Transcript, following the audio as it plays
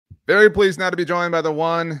Very pleased now to be joined by the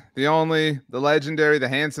one, the only, the legendary, the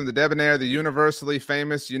handsome, the debonair, the universally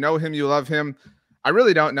famous. You know him, you love him. I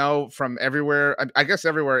really don't know from everywhere. I guess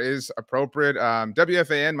everywhere is appropriate.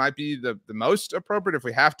 WFAN might be the most appropriate if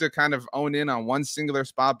we have to kind of own in on one singular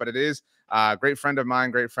spot, but it is. Great friend of mine,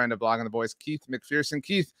 great friend of Blogging the Boys, Keith McPherson.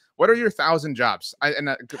 Keith, what are your 1,000 jobs?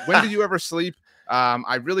 When do you ever sleep?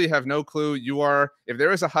 I really have no clue. You are, if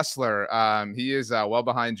there is a hustler, he is well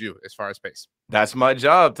behind you as far as pace. That's my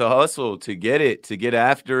job, to hustle, to get it, to get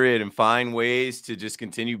after it and find ways to just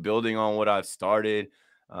continue building on what I've started.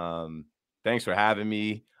 Thanks for having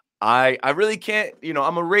me. I really can't,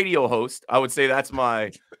 I'm a radio host. I would say that's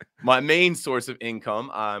my main source of income.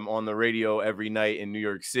 I'm on the radio every night in New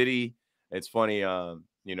York City. It's funny, I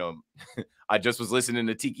just was listening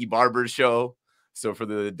to Tiki Barber's show. So for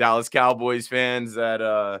the Dallas Cowboys fans that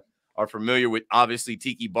are familiar with, obviously,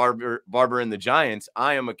 Tiki Barber and the Giants,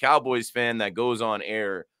 I am a Cowboys fan that goes on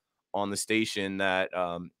air on the station that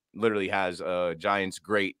literally has Giants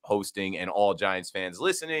great hosting and all Giants fans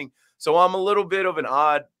listening. So I'm a little bit of an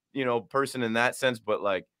odd, person in that sense, but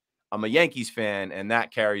like I'm a Yankees fan and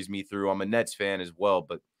that carries me through. I'm a Nets fan as well,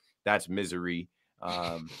 but that's misery.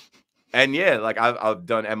 And yeah, like I've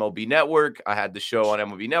done MLB Network. I had the show on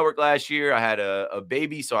MLB Network last year. I had a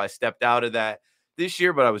baby, so I stepped out of that this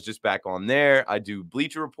year, but I was just back on there. I do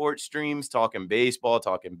Bleacher Report streams, talking baseball,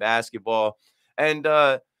 talking basketball. And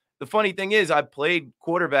the funny thing is I played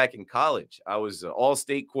quarterback in college. I was an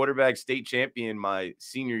all-state quarterback, state champion my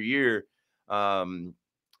senior year. And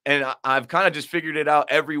I've kind of just figured it out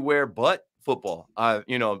everywhere but football. My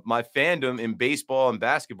fandom in baseball and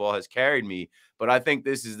basketball has carried me, but I think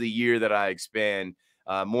this is the year that I expand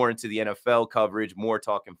more into the NFL coverage, more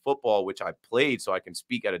talking football, which I played, so I can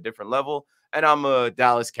speak at a different level. And I'm a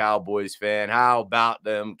Dallas Cowboys fan. How about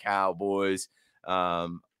them Cowboys? I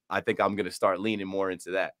think I'm going to start leaning more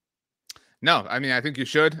into that. No, I mean, I think you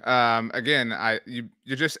should. Again,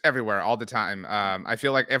 you're just everywhere all the time. I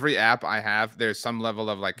feel like every app I have, there's some level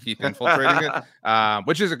of like Keith infiltrating it,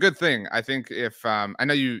 which is a good thing. I think if I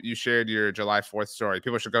know you shared your July 4th story,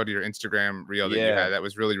 people should go to your Instagram reel that you had. That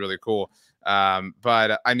was really, really cool.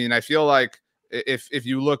 But I mean, I feel like if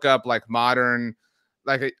you look up like modern,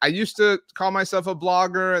 like I used to call myself a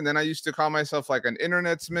blogger, and then I used to call myself like an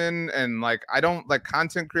internetsman, and like I don't like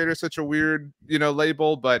content creator, such a weird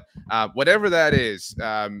label, but whatever that is,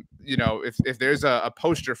 if there's a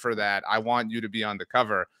poster for that, I want you to be on the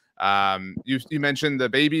cover. You mentioned the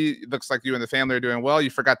baby. It looks like you and the family are doing well. You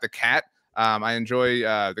forgot the cat. I enjoy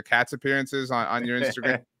the cat's appearances on your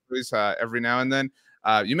Instagram every now and then.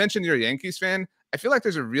 You mentioned you're a Yankees fan. I feel like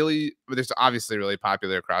there's obviously really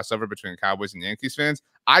popular crossover between Cowboys and Yankees fans.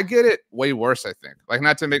 I get it way worse, I think. Like,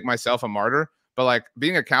 not to make myself a martyr, but like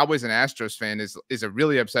being a Cowboys and Astros fan is a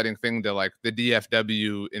really upsetting thing to like the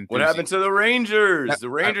DFW enthusiast. What happened to the Rangers? The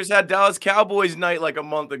Rangers had Dallas Cowboys night like a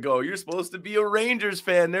month ago. You're supposed to be a Rangers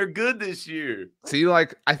fan. They're good this year. See,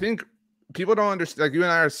 like I think people don't understand. Like you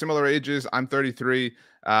and I are similar ages. I'm 33.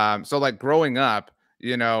 So like growing up,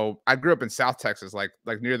 I grew up in South Texas, like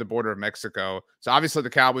near the border of Mexico. So obviously the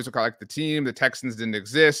Cowboys were like the team. The Texans didn't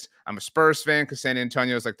exist. I'm a Spurs fan because San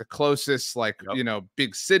Antonio is like the closest,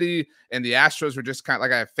 big city. And the Astros were just kind of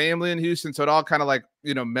like, I have family in Houston. So it all kind of like,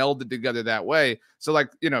 melded together that way. So like,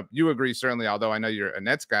 you agree certainly, although I know you're a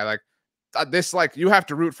Nets guy, like this, like you have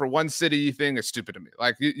to root for one city thing is stupid to me.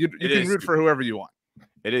 Like you can root for whoever you want.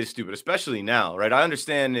 It is stupid, especially now, right? I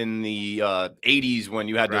understand in the 80s when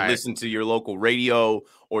you had to listen to your local radio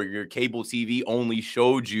or your cable TV only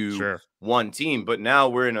showed you one team. But now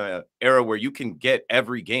we're in an era where you can get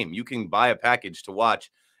every game. You can buy a package to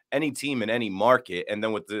watch any team in any market. And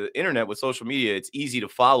then with the internet, with social media, it's easy to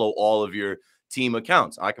follow all of your team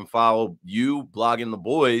accounts. I can follow you, Blogging the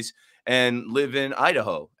Boys, and live in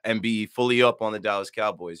Idaho and be fully up on the Dallas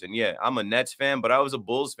Cowboys. And yeah, I'm a Nets fan, but I was a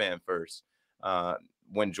Bulls fan first.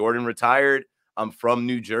 When Jordan retired, I'm from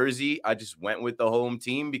New Jersey. I just went with the home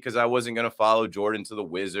team because I wasn't going to follow Jordan to the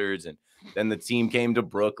Wizards. And then the team came to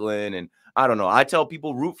Brooklyn. And I don't know. I tell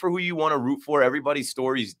people root for who you want to root for. Everybody's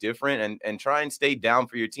story is different, and try and stay down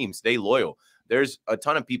for your team. Stay loyal. There's a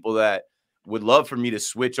ton of people that would love for me to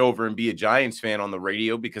switch over and be a Giants fan on the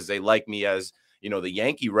radio because they like me as, the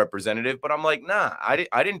Yankee representative. But I'm like, nah, I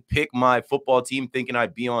didn't pick my football team thinking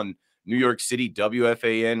I'd be on New York City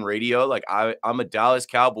WFAN radio. Like I'm a Dallas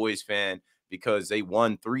Cowboys fan because they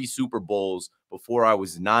won 3 Super Bowls before I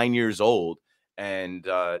was 9 years old. And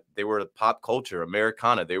they were pop culture,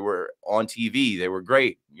 Americana. They were on TV. They were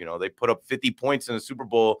great. They put up 50 points in the Super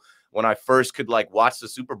Bowl when I first could like watch the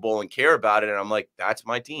Super Bowl and care about it. And I'm like, that's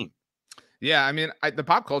my team. Yeah, I mean, the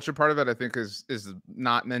pop culture part of it, I think, is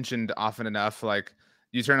not mentioned often enough. Like,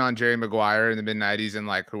 you turn on Jerry Maguire in the mid-90s and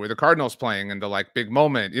like, who are the Cardinals playing in the like big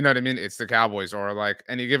moment? You know what I mean? It's the Cowboys. Or like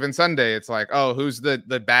any given Sunday, it's like, oh, who's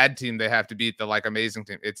the bad team they have to beat, the like amazing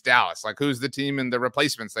team? It's Dallas. Like, who's the team and the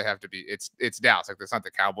replacements they have to beat? It's Dallas. Like, it's not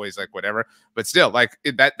the Cowboys, like whatever. But still, like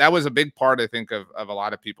that was a big part, I think, of a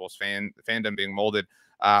lot of people's fandom being molded.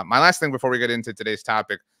 My last thing before we get into today's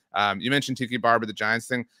topic, you mentioned Tiki Barber, the Giants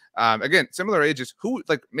thing. Again, similar ages. Who,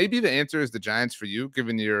 like, maybe the answer is the Giants for you,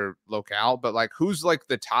 given your locale, but like, who's like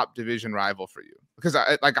the top division rival for you? Because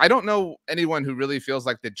I don't know anyone who really feels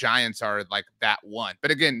like the Giants are like that one.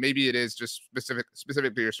 But again, maybe it is just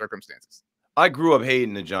specific to your circumstances. I grew up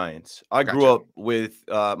hating the Giants. I Gotcha. grew up with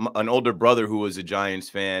an older brother who was a Giants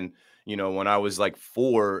fan. You know, when I was like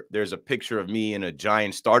 4, there's a picture of me in a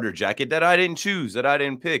Giant starter jacket that I didn't choose, that I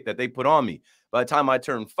didn't pick, that they put on me. By the time I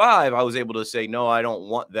turned 5, I was able to say, no, I don't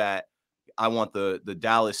want that. I want the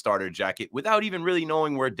Dallas starter jacket, without even really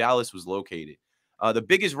knowing where Dallas was located. The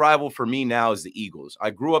biggest rival for me now is the Eagles. I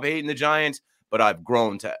grew up hating the Giants, but I've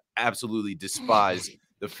grown to absolutely despise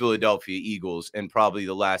the Philadelphia Eagles in probably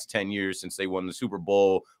the last 10 years since they won the Super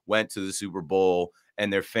Bowl, went to the Super Bowl,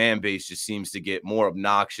 and their fan base just seems to get more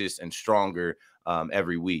obnoxious and stronger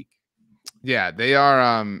every week. Yeah, they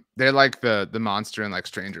are. They're like the monster in like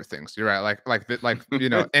Stranger Things. You're right. Like you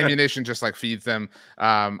know, ammunition just like feeds them.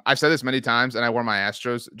 I've said this many times, and I wore my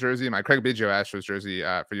Astros jersey, my Craig Biggio Astros jersey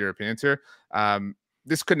for Europeans here.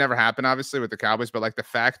 This could never happen, obviously, with the Cowboys, but like the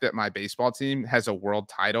fact that my baseball team has a world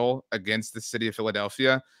title against the city of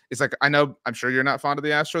Philadelphia is like, I know, I'm sure you're not fond of the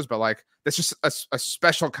Astros, but like that's just a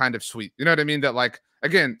special kind of sweet. You know what I mean? That like,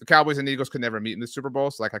 again, the Cowboys and Eagles could never meet in the Super Bowl,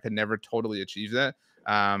 so like I could never totally achieve that.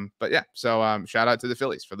 But yeah, so shout out to the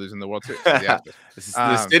Phillies for losing the World Series. This is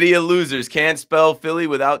the city of losers. Can't spell Philly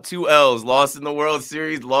without 2 L's. Lost in the World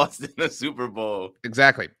Series, lost in the Super Bowl.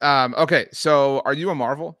 Exactly. Okay, so are you a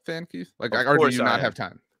Marvel fan, Keith? Like, or do you not have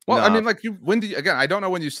time? Well, I mean, like, when do you, again, I don't know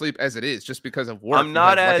when you sleep as it is, just because of work. I'm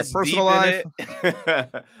not as like, deep in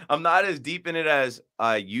it. I'm not as deep in it as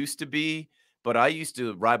I used to be, but I used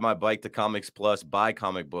to ride my bike to Comics Plus, buy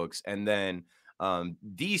comic books, and then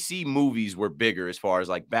DC movies were bigger as far as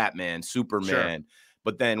like Batman, Superman. Sure.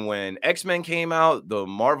 But then when X-Men came out, the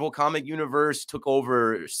Marvel comic universe took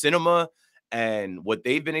over cinema, and what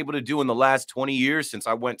they've been able to do in the last 20 years since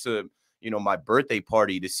I went to, you know, my birthday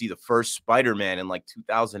party to see the first Spider-Man in like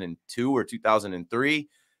 2002 or 2003,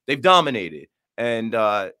 they've dominated. And,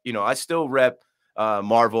 you know, I still rep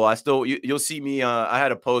Marvel. I still, you'll see me. I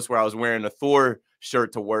had a post where I was wearing a Thor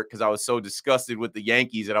shirt to work because I was so disgusted with the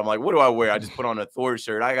Yankees. And I'm like, what do I wear? I just put on a Thor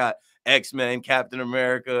shirt. I got X-Men, Captain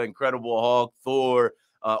America, Incredible Hulk, Thor,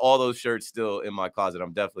 all those shirts still in my closet.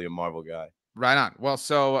 I'm definitely a Marvel guy. Right on. Well,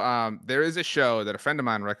 so there is a show that a friend of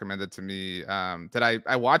mine recommended to me that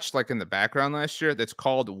I watched like in the background last year that's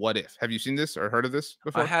called What If. Have you seen this or heard of this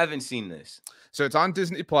before? I haven't seen this. So it's on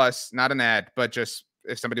Disney Plus, not an ad, but just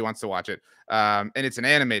if somebody wants to watch it. And it's an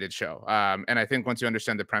animated show. And I think once you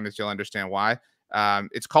understand the premise, you'll understand why.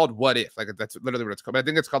 It's called What If. Like, that's literally what it's called. But I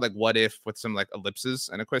think it's called like What If with some like ellipses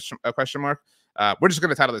and a question mark. We're just going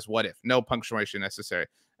to title this What If, no punctuation necessary.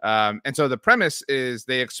 And so the premise is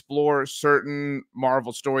they explore certain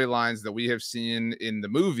Marvel storylines that we have seen in the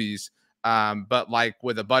movies, but like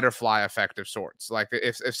with a butterfly effect of sorts. Like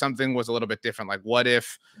if something was a little bit different, like what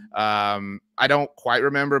if, I don't quite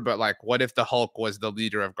remember, but like what if the Hulk was the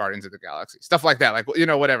leader of Guardians of the Galaxy? Stuff like that. Like, you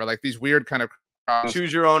know, whatever, like these weird kind of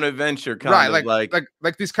choose your own adventure kind right, of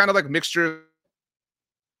like these kind of like mixture.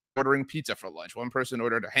 Ordering pizza for lunch. One person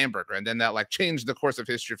ordered a hamburger, and then that like changed the course of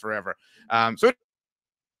history forever. So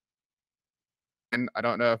and I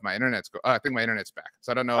don't know if my internet's I think my internet's back.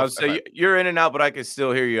 So I don't know. You're in and out, but I can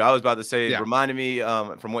still hear you. I was about to say, it reminded me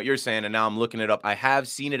from what you're saying, and now I'm looking it up. I have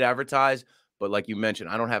seen it advertised, but like you mentioned,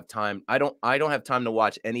 I don't have time. I don't have time to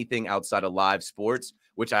watch anything outside of live sports,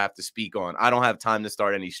 which I have to speak on. I don't have time to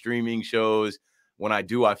start any streaming shows. When I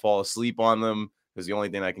do, I fall asleep on them because the only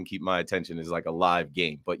thing I can keep my attention is like a live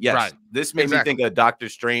game. But yes, this made me think of Doctor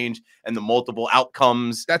Strange and the multiple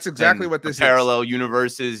outcomes. That's exactly what this parallel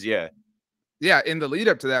universes. Yeah. Yeah, in the lead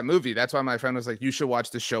up to that movie, that's why my friend was like, you should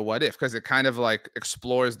watch the show What If, because it kind of like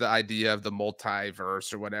explores the idea of the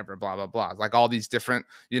multiverse or whatever, blah, blah, blah. Like all these different,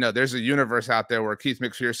 you know, there's a universe out there where Keith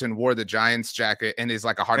McPherson wore the Giants jacket and is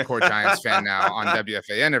like a hardcore Giants fan now on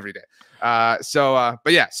WFAN every day.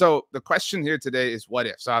 But yeah, so the question here today is what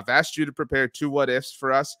if? So I've asked you to prepare 2 what ifs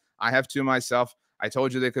for us. I have 2 myself. I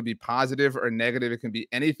told you they could be positive or negative. It can be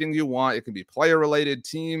anything you want. It can be player related,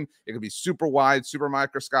 team. It can be super wide, super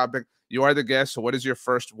microscopic. You are the guest. So what is your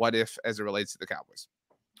first what if as it relates to the Cowboys?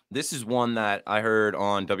 This is one that I heard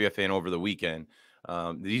on WFAN over the weekend.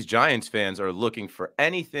 These Giants fans are looking for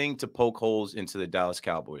anything to poke holes into the Dallas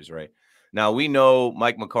Cowboys, right? Now, we know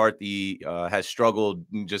Mike McCarthy has struggled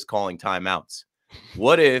just calling timeouts.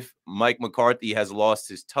 What if Mike McCarthy has lost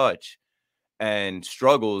his touch and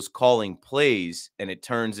struggles calling plays and it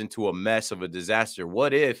turns into a mess of a disaster?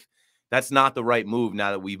 What if that's not the right move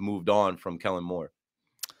now that we've moved on from Kellen Moore?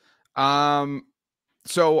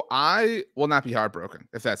 So I will not be heartbroken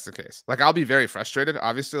if that's the case. Like, I'll be very frustrated.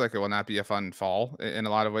 Obviously, like, it will not be a fun fall in a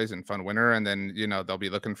lot of ways and fun winter. And then, they'll be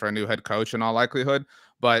looking for a new head coach in all likelihood.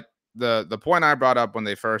 But the point I brought up when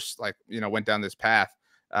they first, like, went down this path,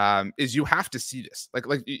 is you have to see this.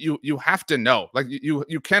 Like you have to know. Like,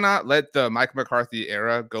 you cannot let the Mike McCarthy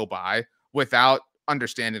era go by without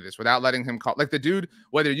understanding this, without letting him call. Like, the dude,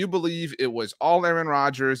 whether you believe it was all Aaron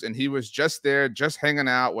Rodgers and he was just there, just hanging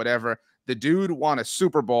out, whatever, the dude won a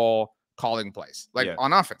Super Bowl calling plays, like,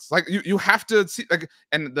 on offense. Like, you have to see, like,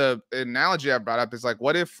 and the analogy I brought up is like,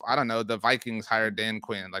 what if, I don't know, the Vikings hired Dan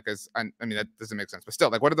Quinn? Like, I mean, that doesn't make sense, but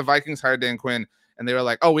still, like, what if the Vikings hired Dan Quinn and they were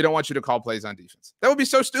like, oh, we don't want you to call plays on defense? That would be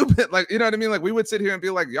so stupid. Like, you know what I mean? Like, we would sit here and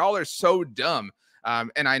be like, y'all are so dumb.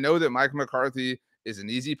 And I know that Mike McCarthy is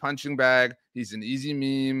an easy punching bag. He's an easy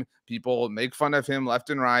meme. People make fun of him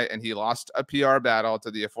left and right, and he lost a PR battle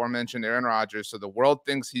to the aforementioned Aaron Rodgers. So the world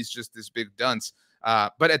thinks he's just this big dunce.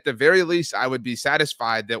 But at the very least, I would be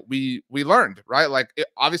satisfied that we learned, right? Like,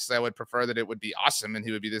 obviously, I would prefer that it would be awesome and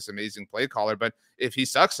he would be this amazing play caller. But if he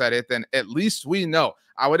sucks at it, then at least we know.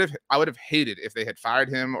 I would have hated if they had fired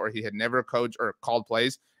him or he had never coached or called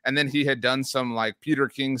plays, and then he had done some like Peter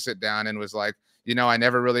King sit down and was like, I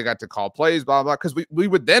never really got to call plays, blah, blah, because we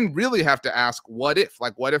would then really have to ask, what if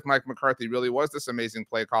Mike McCarthy really was this amazing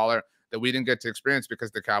play caller that we didn't get to experience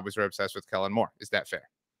because the Cowboys are obsessed with Kellen Moore? Is that fair?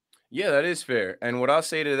 Yeah, that is fair. And what I'll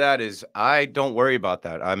say to that is I don't worry about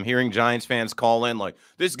that. I'm hearing Giants fans call in like,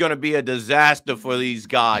 this is going to be a disaster for these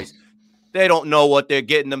guys. They don't know what they're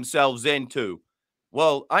getting themselves into.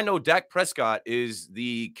 Well, I know Dak Prescott is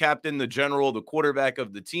the captain, the general, the quarterback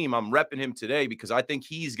of the team. I'm repping him today because I think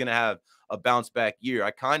he's going to have a bounce back year.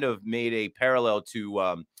 I kind of made a parallel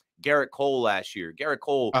to Garrett Cole last year. Garrett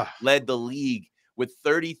Cole led the league with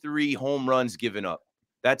 33 home runs given up.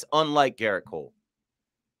 That's unlike Garrett Cole.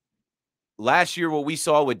 Last year, what we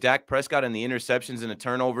saw with Dak Prescott and the interceptions and the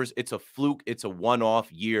turnovers, it's a fluke. It's a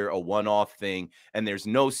one-off year, a one-off thing. And there's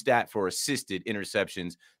no stat for assisted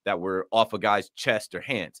interceptions that were off a guy's chest or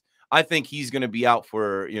hands. I think he's going to be out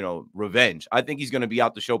for, revenge. I think he's going to be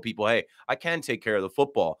out to show people, hey, I can take care of the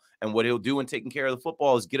football. And what he'll do in taking care of the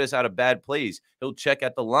football is get us out of bad plays. He'll check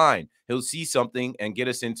at the line. He'll see something and get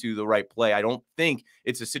us into the right play. I don't think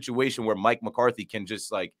it's a situation where Mike McCarthy can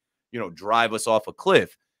just drive us off a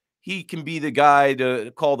cliff. He can be the guy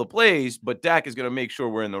to call the plays, but Dak is going to make sure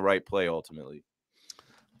we're in the right play ultimately.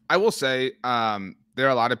 I will say there are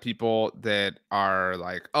a lot of people that are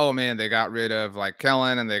like, oh, man, they got rid of like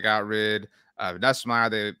Kellen and they got rid of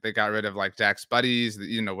Nussmeier. They got rid of like Dak's buddies,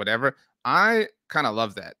 whatever. I kind of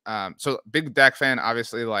love that. So big Dak fan,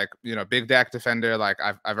 obviously, like, big Dak defender. Like,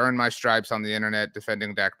 I've earned my stripes on the internet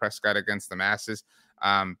defending Dak Prescott against the masses.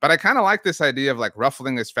 But I kind of like this idea of like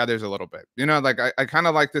ruffling his feathers a little bit, like I kind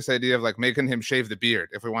of like this idea of like making him shave the beard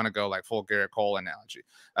if we want to go like full Garrett Cole analogy.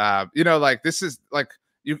 Like this is like,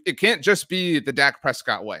 it can't just be the Dak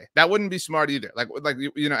Prescott way. That wouldn't be smart either. Like,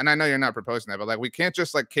 and I know you're not proposing that, but like, we can't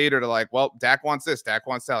just like cater to like, well, Dak wants this, Dak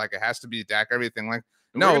wants that. Like, it has to be Dak everything. Like,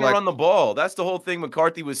 no, we're gonna run the ball. That's the whole thing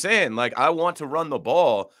McCarthy was saying. Like, I want to run the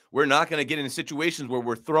ball. We're not going to get in situations where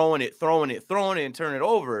we're throwing it and turn it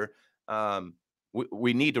over.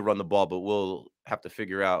 We need to run the ball, but we'll have to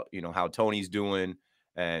figure out, how Tony's doing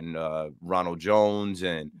and Ronald Jones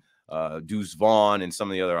and Deuce Vaughn and some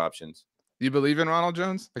of the other options. You believe in Ronald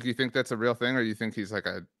Jones? Like, you think that's a real thing, or you think he's like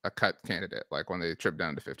a cut candidate, like when they trip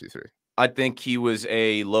down to 53? I think he was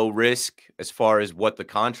a low risk as far as what the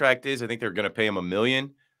contract is. I think they're going to pay him $1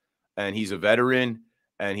 million, and he's a veteran,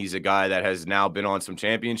 and he's a guy that has now been on some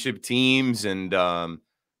championship teams, and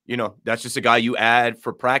that's just a guy you add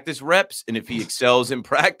for practice reps. And if he excels in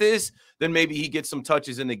practice, then maybe he gets some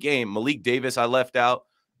touches in the game. Malik Davis, I left out.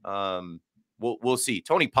 We'll see.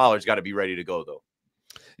 Tony Pollard's got to be ready to go, though.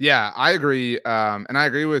 Yeah, I agree. And I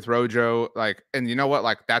agree with Rojo. Like, and you know what?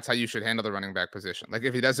 Like, that's how you should handle the running back position. Like,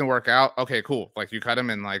 if he doesn't work out, okay, cool. Like, you cut him,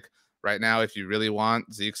 and like right now, if you really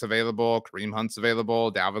want, Zeke's available, Kareem Hunt's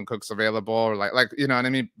available, Dalvin Cook's available, or like, you know what I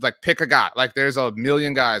mean? Like, pick a guy. Like, there's a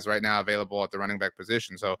million guys right now available at the running back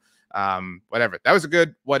position. So, whatever. That was a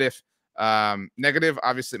good what if. Negative,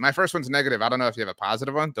 obviously. My first one's negative. I don't know if you have a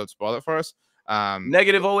positive one. Don't spoil it for us.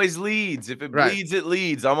 Negative always leads. If it Right. bleeds, it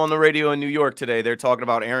leads. I'm on the radio in New York today. They're talking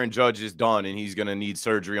about Aaron Judge is done and he's going to need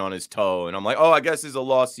surgery on his toe. And I'm like, oh, I guess it's a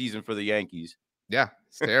lost season for the Yankees. Yeah,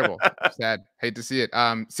 it's terrible. Sad. Hate to see it.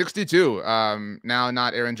 62. Now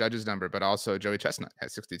not Aaron Judge's number, but also Joey Chestnut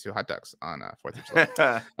has 62 hot dogs on 4th of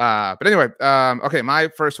July. But anyway, okay, my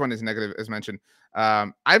first one is negative, as mentioned.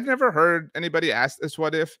 I've never heard anybody ask this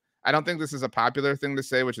what if. I don't think this is a popular thing to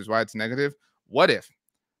say, which is why it's negative. What if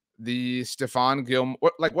the Stephon Gilmore,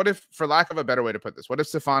 what if, for lack of a better way to put this, what if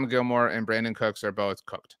Stephon Gilmore and Brandon Cooks are both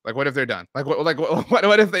cooked? Like, what if they're done?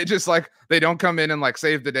 What if they just they don't come in and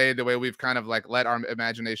save the day the way we've kind of let our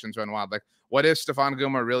imaginations run wild? Like, what if Stephon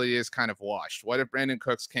Gilmore really is kind of washed? What if Brandon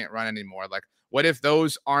Cooks can't run anymore? Like, what if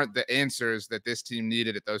those aren't the answers that this team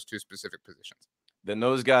needed at those two specific positions? Then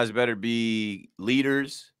those guys better be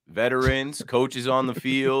leaders, veterans, coaches on the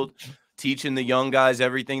field, teaching the young guys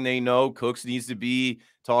everything they know. Cooks needs to be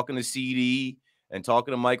talking to CD and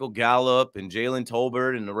talking to Michael Gallup and Jalen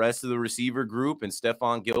Tolbert and the rest of the receiver group. And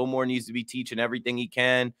Stephon Gilmore needs to be teaching everything he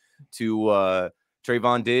can to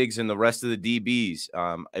Trayvon Diggs and the rest of the DBs.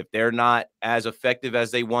 If they're not as effective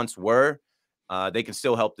as they once were, they can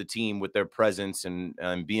still help the team with their presence and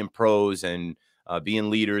being pros and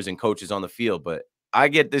being leaders and coaches on the field. But I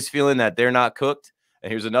get this feeling that they're not cooked. And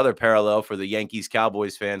here's another parallel for the Yankees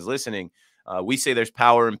Cowboys fans listening. We say there's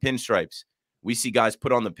power in pinstripes. We see guys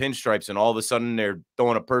put on the pinstripes and all of a sudden they're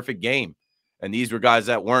throwing a perfect game. And these were guys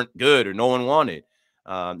that weren't good or no one wanted.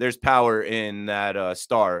 There's power in that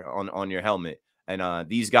star on your helmet. And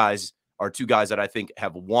these guys are two guys that I think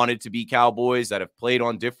have wanted to be Cowboys, that have played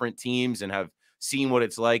on different teams and have seen what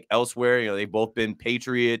it's like elsewhere. You know, they've both been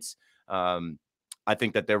Patriots. I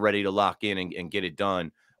think that they're ready to lock in and get it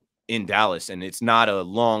done in Dallas. And it's not a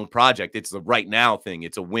long project. It's the right now thing.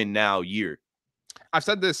 It's a win now year. I've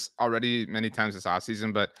said this already many times this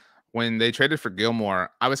offseason, but when they traded for Gilmore,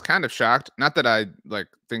 I was kind of shocked. Not that I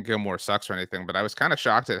think Gilmore sucks or anything, but I was kind of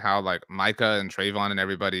shocked at how Micah and Trayvon and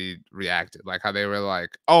everybody reacted. Like how they were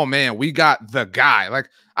like, "Oh man, we got the guy." Like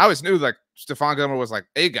I always knew Stephon Gilmore was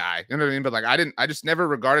a guy, you know what I mean? But I just never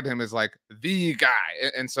regarded him as the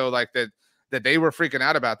guy. And so that they were freaking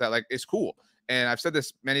out about that, it's cool. And I've said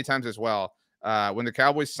this many times as well. When the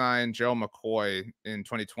Cowboys signed Gerald McCoy in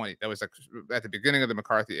 2020, that was at the beginning of the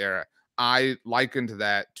McCarthy era. I likened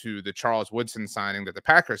that to the Charles Woodson signing that the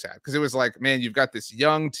Packers had, because it was man, you've got this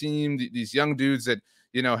young team, these young dudes that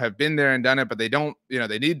have been there and done it, but they don't,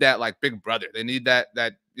 they need that big brother. They need that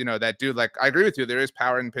that dude. I agree with you. There is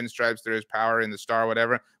power in pinstripes. There is power in the star,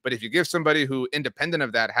 whatever. But if you give somebody who, independent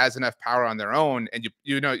of that, has enough power on their own, and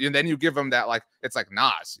then you give them that, it's like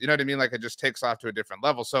Nas, you know what I mean? It just takes off to a different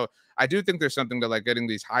level. So I do think there's something to getting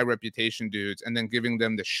these high reputation dudes and then giving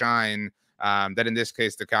them the shine that in this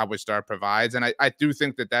case the Cowboy star provides. And I do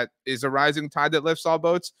think that is a rising tide that lifts all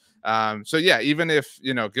boats. So yeah, even if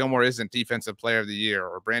Gilmore isn't defensive player of the year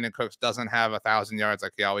or Brandon Cooks doesn't have 1,000 yards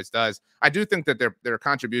like he always does, I do think that their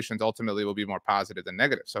contributions ultimately will be more positive than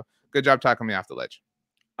negative. So good job talking me off the ledge.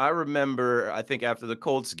 I remember, I think after the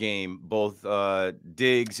Colts game, both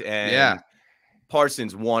Diggs and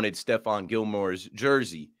Parsons wanted Stephon Gilmore's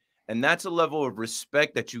jersey. And that's a level of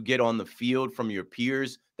respect that you get on the field from your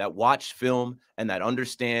peers that watch film and that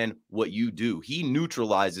understand what you do. He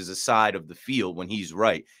neutralizes a side of the field when he's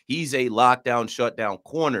right. He's a lockdown, shutdown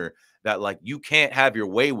corner that you can't have your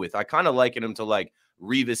way with. I kind of liken him to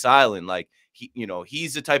Revis Island.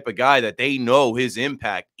 He's the type of guy that they know his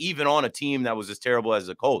impact, even on a team that was as terrible as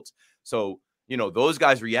the Colts. So, those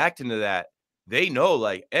guys reacting to that, they know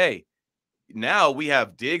hey, now we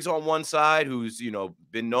have Diggs on one side who's,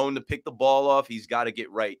 been known to pick the ball off. He's got to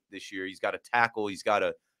get right this year. He's got to tackle. He's got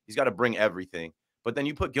to bring everything. But then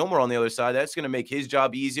you put Gilmore on the other side. That's going to make his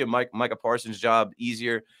job easier, Micah Parsons' job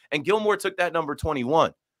easier. And Gilmore took that number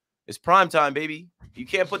 21. It's prime time, baby. You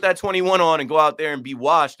can't put that 21 on and go out there and be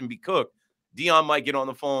washed and be cooked. Dion might get on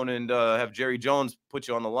the phone and have Jerry Jones put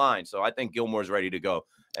you on the line. So I think Gilmore's ready to go.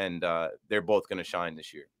 And they're both going to shine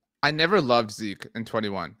this year. I never loved Zeke in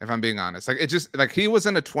 21, if I'm being honest. It just he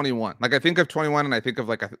wasn't a 21. I think of 21 and I think of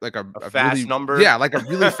a fast really, number. Yeah, a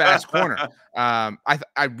really fast corner.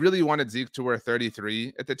 I really wanted Zeke to wear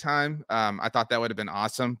 33 at the time. I thought that would have been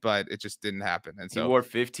awesome, but it just didn't happen. And so he wore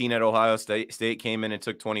 15 at Ohio State. State came in and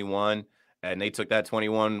took 21, and they took that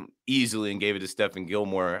 21 easily and gave it to Stephon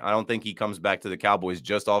Gilmore. I don't think he comes back to the Cowboys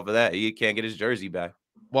just off of that. He can't get his jersey back.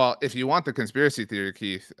 Well, if you want the conspiracy theory,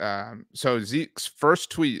 Keith, so Zeke's first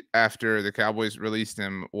tweet after the Cowboys released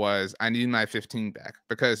him was, "I need my 15 back,"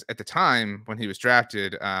 because at the time when he was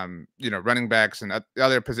drafted, running backs and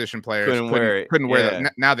other position players Couldn't wear it. couldn't wear Yeah. them.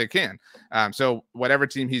 Now they can. So whatever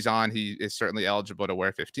team he's on, he is certainly eligible to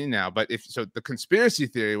wear 15 now. But if so, the conspiracy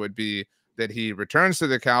theory would be that he returns to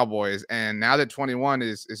the Cowboys, and now that 21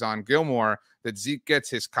 is on Gilmore, that Zeke gets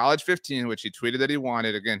his college 15, which he tweeted that he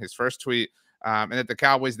wanted. Again, his first tweet. And that the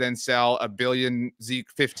Cowboys then sell 1 billion Zeke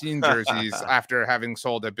 15 jerseys after having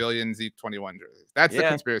sold 1 billion Zeke 21 jerseys. That's the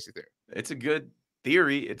conspiracy theory. It's a good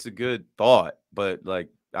theory. It's a good thought, but like,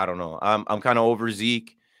 I don't know. I'm kind of over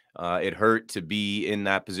Zeke. It hurt to be in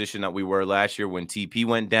that position that we were last year when TP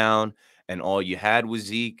went down and all you had was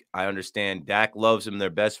Zeke. I understand Dak loves him.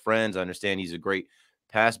 They're best friends. I understand he's a great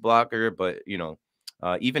pass blocker, but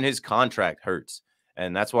even his contract hurts.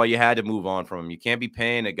 And that's why you had to move on from him. You can't be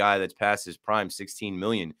paying a guy that's past his prime $16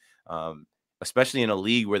 million, especially in a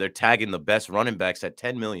league where they're tagging the best running backs at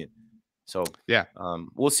 $10 million. So, yeah,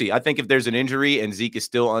 we'll see. I think if there's an injury and Zeke is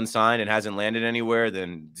still unsigned and hasn't landed anywhere,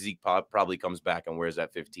 then Zeke probably comes back and wears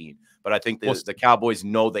that 15. But I think the Cowboys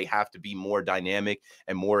know they have to be more dynamic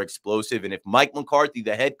and more explosive. And if Mike McCarthy,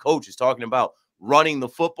 the head coach, is talking about running the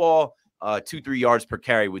football, 2-3 yards per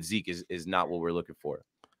carry with Zeke is not what we're looking for.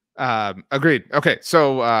 Agreed. Okay,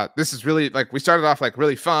 so this is really, like, we started off like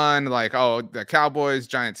really fun, like, oh, the Cowboys,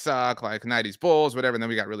 Giants suck, like 90s Bulls, whatever, and then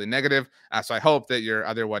we got really negative. So I hope that your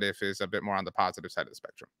other what if is a bit more on the positive side of the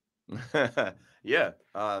spectrum. Yeah.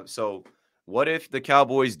 So what if the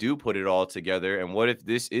Cowboys do put it all together, and what if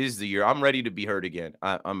this is the year? I'm ready to be hurt again.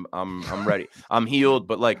 I'm ready. I'm healed,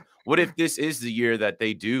 but like, what if this is the year that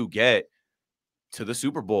they do get to the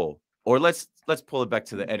Super Bowl? Or let's pull it back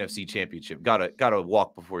to the NFC Championship. Gotta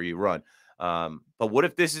walk before you run. But what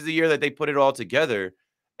if this is the year that they put it all together,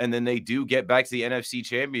 and then they do get back to the NFC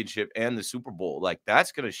Championship and the Super Bowl? Like,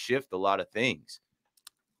 that's gonna shift a lot of things.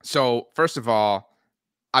 So first of all,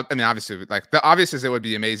 I mean, obviously, like, the obvious is it would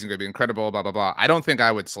be amazing, it would be incredible, blah blah blah. I don't think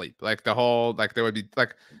I would sleep. Like, the whole, like, there would be,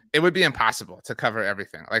 like, it would be impossible to cover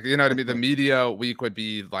everything. Like, you know what I mean? The media week would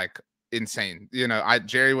be like insane.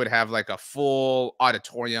 Jerry would have like a full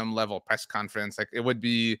auditorium level press conference. Like, it would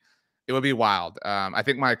be wild. I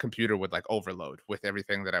think my computer would like overload with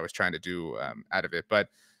everything that I was trying to do out of it. But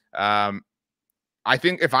I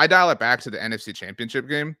think if I dial it back to the NFC Championship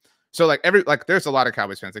game, so like there's a lot of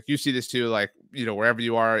Cowboys fans, like, you see this too, like, wherever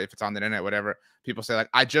you are, if it's on the internet, whatever, people say like,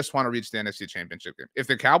 I just want to reach the NFC Championship game. If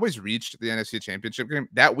the Cowboys reached the NFC Championship game,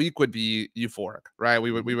 that week would be euphoric, right?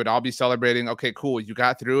 We would all be celebrating. Okay, cool, you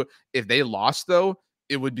got through. If they lost, though,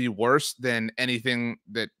 it would be worse than anything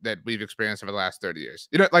that we've experienced over the last 30 years.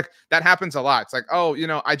 Like, that happens a lot. It's like, oh,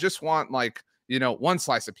 I just want, like, one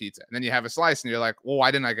slice of pizza, and then you have a slice and you're like, well,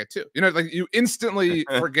 why didn't I get two? Like, you instantly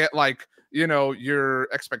forget, like, your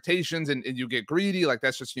expectations, and you get greedy. Like,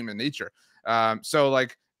 that's just human nature. So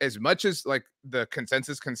like, as much as like the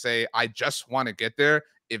consensus can say, I just want to get there,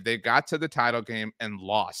 if they got to the title game and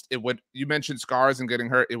lost, you mentioned scars and getting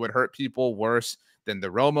hurt, it would hurt people worse than the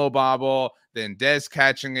Romo bobble, than Dez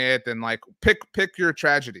catching it, then like pick your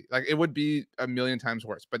tragedy. Like, it would be a million times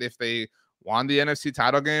worse. But if they won the NFC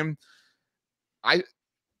title game,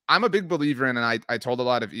 I'm a big believer in, and I told a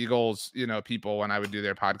lot of Eagles, people when I would do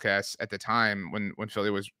their podcasts at the time when Philly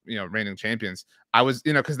was, reigning champions, I was,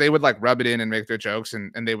 because they would like rub it in and make their jokes,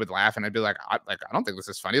 and they would laugh, and I'd be like, I don't think this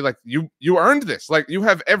is funny. Like, you earned this. Like, you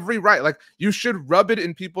have every right. Like, you should rub it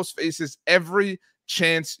in people's faces every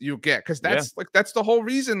chance you get, because that's the whole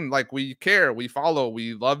reason. Like, we care, we follow,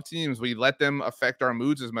 we love teams, we let them affect our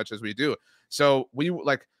moods as much as we do. So we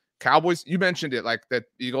like Cowboys, you mentioned it, like, that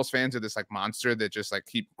Eagles fans are this like monster that just like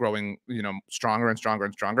keep growing, stronger and stronger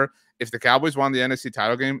and stronger. If the Cowboys won the NFC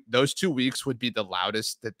title game, those 2 weeks would be the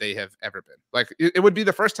loudest that they have ever been. Like, it would be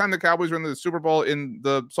the first time the Cowboys were in the Super Bowl in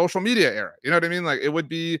the social media era. You know what I mean? Like, it would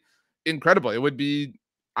be incredible. It would be,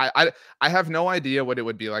 I have no idea what it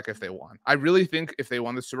would be like if they won. I really think if they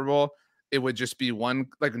won the Super Bowl, it would just be one,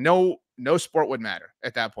 like, no sport would matter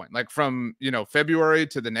at that point. Like, from, February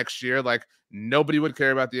to the next year, like, nobody would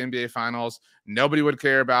care about the NBA finals. Nobody would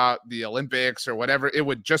care about the Olympics or whatever. It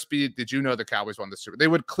would just be, did you know the Cowboys won the Super Bowl? They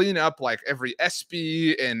would clean up like every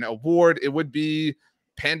ESPY and award. It would be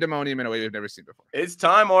pandemonium in a way we've never seen before. It's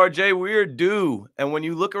time, RJ. We're due. And when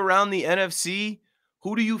you look around the NFC,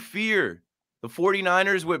 who do you fear? The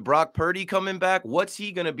 49ers with Brock Purdy coming back, what's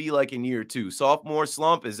he going to be like in year 2? Sophomore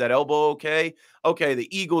slump? Is that elbow okay? Okay,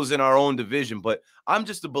 the Eagles in our own division, but I'm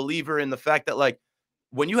just a believer in the fact that, like,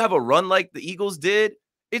 when you have a run like the Eagles did,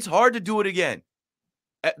 it's hard to do it again.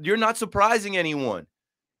 You're not surprising anyone.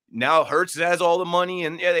 Now Hurts has all the money,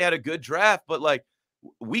 and yeah, they had a good draft, but like,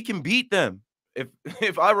 we can beat them. If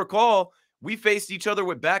if I recall, we faced each other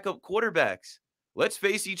with backup quarterbacks. Let's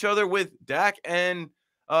face each other with Dak and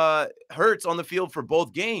Hurts on the field for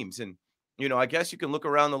both games. And I guess you can look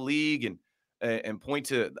around the league and point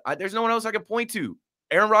to. There's no one else I can point to.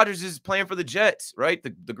 Aaron Rodgers is playing for the Jets, right?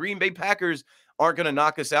 The Green Bay Packers aren't going to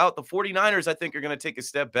knock us out. The 49ers, I think, are going to take a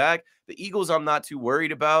step back. The Eagles, I'm not too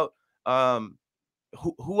worried about.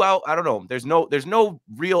 Who out? I don't know. There's no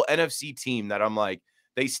real NFC team that I'm like,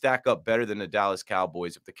 they stack up better than the Dallas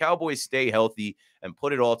Cowboys. If the Cowboys stay healthy and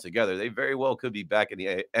put it all together, they very well could be back in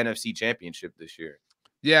the NFC Championship this year.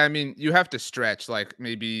 Yeah, I mean, you have to stretch. Like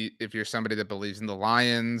maybe if you're somebody that believes in the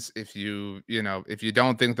Lions, if if you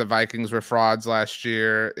don't think the Vikings were frauds last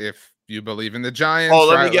year, if you believe in the Giants. Oh,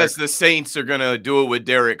 let me right? guess, the Saints are gonna do it with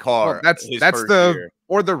Derek Carr. Well, that's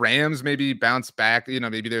or the Rams maybe bounce back.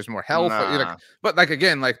 Maybe there's more health. Nah. But like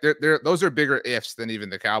again, like those are bigger ifs than even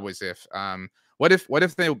the Cowboys if. What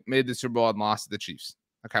if they made the Super Bowl and lost to the Chiefs?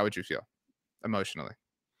 Like how would you feel emotionally?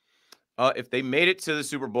 If they made it to the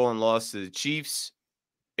Super Bowl and lost to the Chiefs,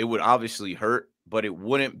 it would obviously hurt, but it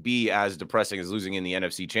wouldn't be as depressing as losing in the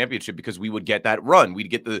NFC Championship because we would get that run. We'd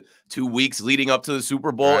get the 2 weeks leading up to the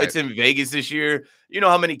Super Bowl. Right. It's in Vegas this year. You know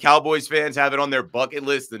how many Cowboys fans have it on their bucket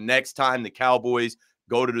list? The next time the Cowboys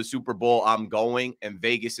go to the Super Bowl, I'm going. And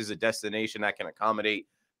Vegas is a destination that can accommodate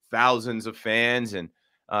thousands of fans. And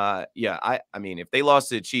I mean, if they lost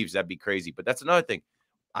to the Chiefs, that'd be crazy. But that's another thing.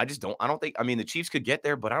 I don't think, the Chiefs could get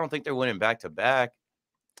there, but I don't think they're winning back to back.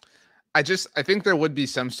 I think there would be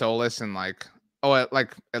some solace in like,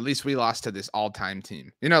 like at least we lost to this all-time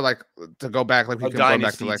team. Like to go back, like we can go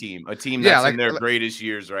back to like a team that's in their greatest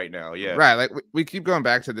years right now. Yeah, right. Like we keep going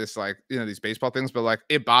back to this, like these baseball things, but like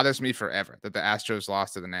it bothers me forever that the Astros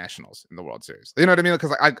lost to the Nationals in the World Series. You know what I mean?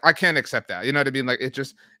 Because like, I can't accept that. You know what I mean? Like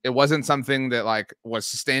it wasn't something that like was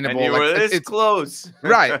sustainable. And you were this close,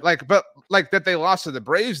 right? Like, but like that they lost to the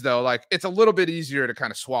Braves though, like it's a little bit easier to kind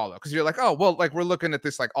of swallow because you're like, oh well, like we're looking at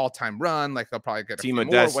this like all-time run, like they'll probably get a team few of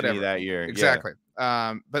more, destiny whatever. that year, exactly.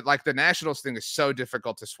 Yeah. But like the Nationals thing is so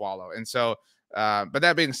difficult to swallow, and so. But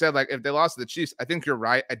that being said, like if they lost to the Chiefs, I think you're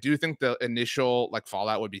right. I do think the initial like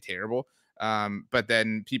fallout would be terrible. But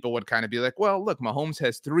then people would kind of be like, well, look, Mahomes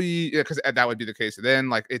has 3, because that would be the case. Then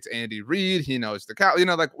like it's Andy Reid, he knows the cow,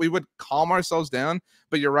 like we would calm ourselves down.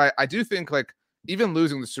 But you're right. I do think like even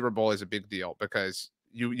losing the Super Bowl is a big deal because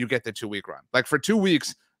you get the 2-week run. Like for 2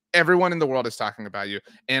 weeks, everyone in the world is talking about you.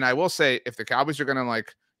 And I will say, if the Cowboys are gonna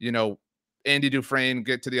like, Andy Dufresne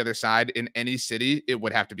get to the other side in any city, it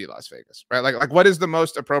would have to be Las Vegas, right? Like what is the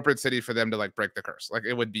most appropriate city for them to like break the curse? Like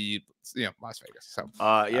it would be, Las Vegas. So,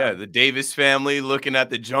 the Davis family looking at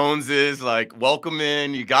the Joneses, like welcome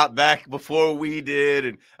in. You got back before we did,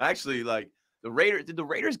 and actually, like the Raiders. Did the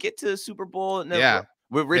Raiders get to the Super Bowl? Yeah,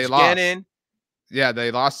 with Rich Gannon. Yeah, they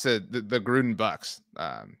lost to the Gruden Bucks.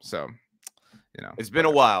 So. It's been a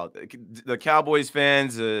while. The Cowboys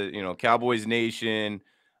fans, Cowboys Nation.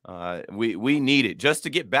 We need it just to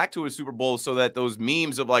get back to a Super Bowl so that those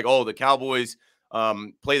memes of like, oh, the Cowboys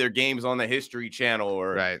play their games on the History Channel,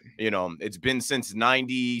 or right. It's been since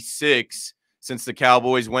 '96 since the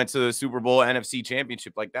Cowboys went to the Super Bowl NFC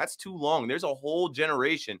Championship. Like that's too long. There's a whole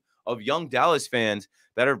generation of young Dallas fans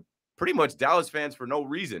that are pretty much Dallas fans for no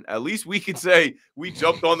reason. At least we can say we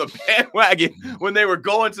jumped on the bandwagon when they were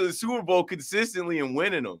going to the Super Bowl consistently and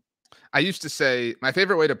winning them. I used to say my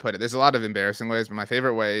favorite way to put it, there's a lot of embarrassing ways, but my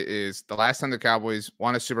favorite way is the last time the Cowboys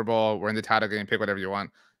won a Super Bowl, we're in the title game, pick whatever you want.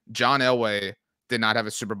 John Elway did not have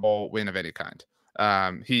a Super Bowl win of any kind.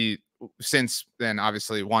 He since then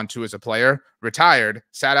obviously won 2 as a player, retired,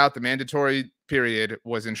 sat out the mandatory period,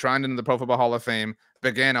 was enshrined into the Pro Football Hall of Fame,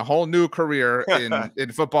 began a whole new career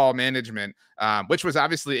in football management, which was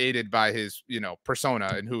obviously aided by his,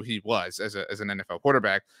 persona and who he was as an NFL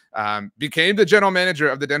quarterback, became the general manager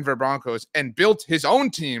of the Denver Broncos and built his own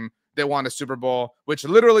team that won a Super Bowl, which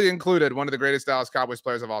literally included one of the greatest Dallas Cowboys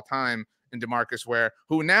players of all time in DeMarcus Ware,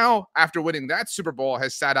 who now, after winning that Super Bowl,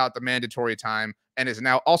 has sat out the mandatory time and is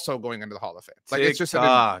now also going into the Hall of Fame. Like it's just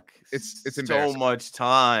it's so much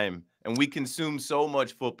time, and we consume so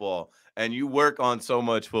much football, and you work on so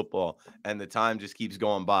much football, and the time just keeps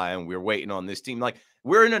going by, and we're waiting on this team. Like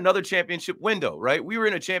we're in another championship window, right? We were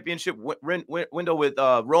in a championship window with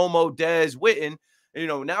Romo, Dez, Witten.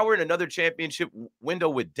 Now we're in another championship window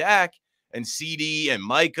with Dak and CD and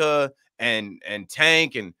Micah and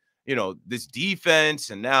Tank and this defense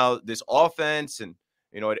and now this offense. And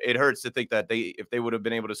it hurts to think that if they would have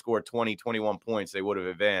been able to score 20, 21 points, they would have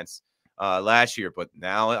advanced last year. But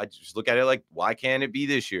now I just look at it like, why can't it be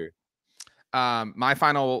this year? My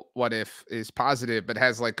final what if is positive, but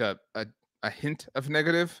has like a a hint of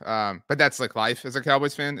negative, but that's like life as a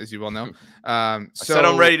Cowboys fan, as you well know. I said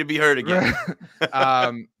I'm ready to be heard again.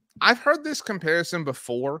 I've heard this comparison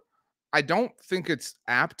before. I don't think it's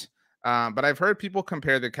apt, but I've heard people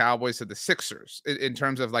compare the Cowboys to the Sixers in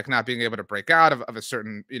terms of like not being able to break out of a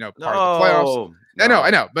certain part of the playoffs. No. I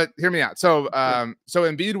know, but hear me out. So so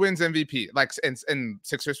Embiid wins MVP, like, and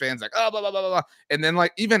Sixers fans like, oh, blah blah blah blah, and then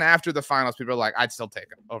like even after the finals, people are like, I'd still take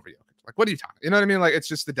him over Jokic. Like, what are you talking? You know what I mean? Like, it's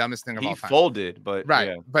just the dumbest thing of all time. He folded, but right.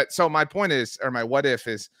 Yeah. But so my point is, or my what if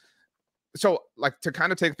is, so like to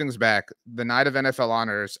kind of take things back, the night of NFL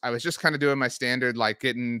honors, I was just kind of doing my standard, like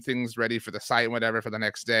getting things ready for the site and whatever for the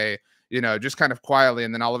next day, just kind of quietly.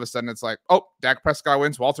 And then all of a sudden it's like, oh, Dak Prescott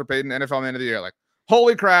wins, Walter Payton, NFL Man of the Year. Like,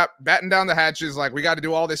 holy crap, batten down the hatches. Like, we got to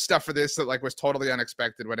do all this stuff for this that like was totally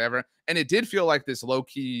unexpected, whatever. And it did feel like this low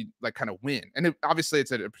key, like kind of win. And obviously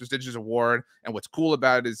it's a prestigious award. And what's cool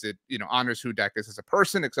about it is it, honors who Dak is as a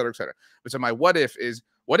person, et cetera, et cetera. But so my what if is,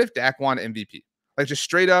 what if Dak won MVP? Like just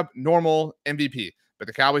straight up normal MVP, but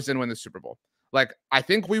the Cowboys didn't win the Super Bowl. Like, I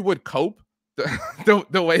think we would cope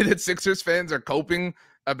the way that Sixers fans are coping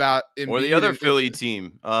about Embiid or the other Philly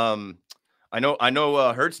team. I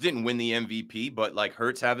know Hurts didn't win the MVP, but like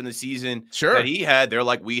Hurts having the season that he had, they're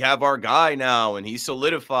like, we have our guy now and he's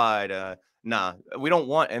solidified. Nah, we don't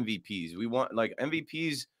want MVPs. We want like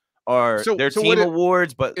MVPs are their team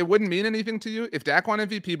awards, but it wouldn't mean anything to you if Dak won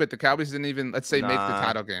MVP, but the Cowboys didn't even, let's say, make the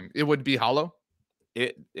title game. It would be hollow.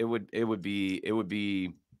 It would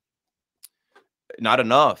be not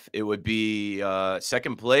enough. It would be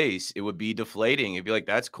second place. It would be deflating. It'd be like,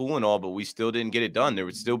 that's cool and all, but we still didn't get it done. There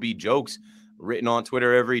would still be jokes written on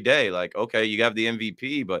Twitter every day. Like, okay, you have the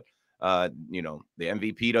MVP, but the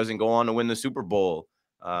MVP doesn't go on to win the Super Bowl.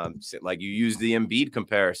 Like you use the Embiid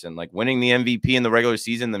comparison, like winning the MVP in the regular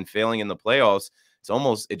season, then failing in the playoffs.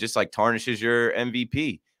 It just like tarnishes your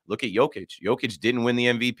MVP. Look at Jokic. Jokic didn't win the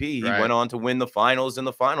MVP. He went on to win the finals and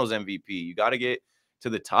the finals MVP. You got to get to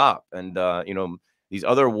the top. And, these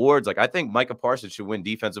other awards, like I think Micah Parsons should win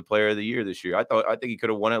Defensive Player of the Year this year. I think he could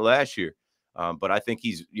have won it last year. But I think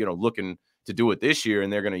he's, looking to do it this year,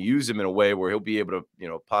 and they're going to use him in a way where he'll be able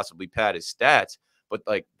to, possibly pad his stats. But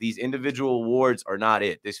like these individual awards are not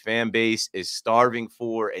it. This fan base is starving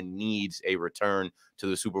for and needs a return to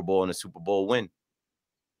the Super Bowl and a Super Bowl win.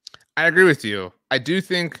 I agree with you. I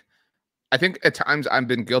think at times I've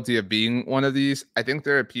been guilty of being one of these. I think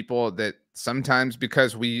there are people that sometimes,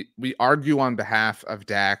 because we argue on behalf of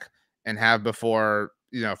Dak and have before,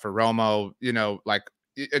 for Romo, like,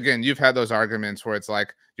 again, you've had those arguments where it's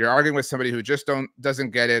like you're arguing with somebody who just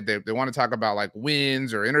doesn't get it. They want to talk about like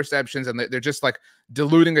wins or interceptions, and they're just like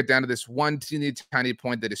diluting it down to this one teeny tiny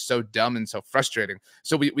point that is so dumb and so frustrating.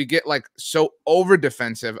 So we get like so over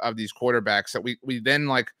defensive of these quarterbacks that we then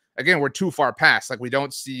like, again, we're too far past. Like, we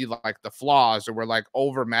don't see like the flaws, or we're like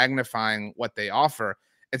over magnifying what they offer.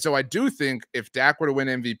 And so I do think if Dak were to win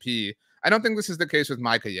MVP, I don't think this is the case with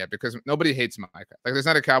Micah yet, because nobody hates Micah. Like, there's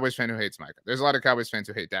not a Cowboys fan who hates Micah. There's a lot of Cowboys fans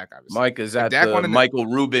who hate Dak, obviously. Micah's at the Michael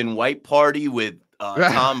Rubin white party with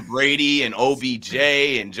Tom Brady and OBJ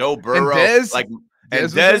and Joe Burrow. And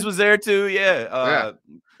Dez was there too. Yeah.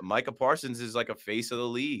 Micah Parsons is like a face of the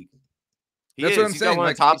league. That's what I'm saying. Got one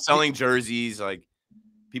of the top selling jerseys. Like,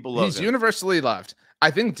 people love him. He's universally loved. I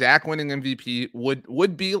think Dak winning MVP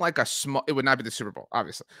would be like a small, it would not be the Super Bowl,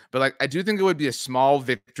 obviously, but like, I do think it would be a small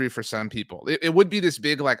victory for some people. It would be this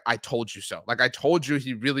big, like, I told you so. Like, I told you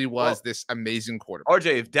he really was this amazing quarterback.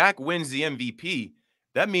 RJ, if Dak wins the MVP,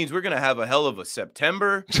 that means we're going to have a hell of a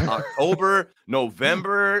September, October,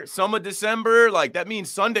 November, some of December. Like, that means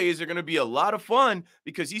Sundays are going to be a lot of fun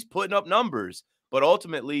because he's putting up numbers. But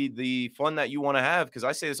ultimately, the fun that you want to have, because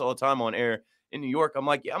I say this all the time on air, in New York, I'm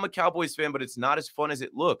like, yeah, I'm a Cowboys fan, but it's not as fun as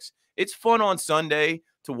it looks. It's fun on Sunday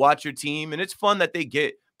to watch your team, and it's fun that they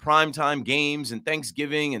get primetime games and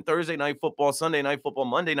Thanksgiving and Thursday night football, Sunday night football,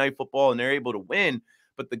 Monday night football, and they're able to win.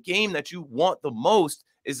 But the game that you want the most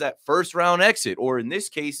is that first round exit, or in this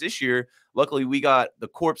case, this year, luckily we got the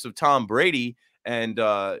corpse of Tom Brady, and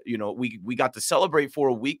we got to celebrate for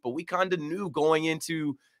a week, but we kind of knew going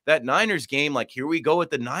into that Niners game, like, here we go with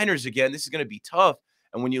the Niners again. This is going to be tough.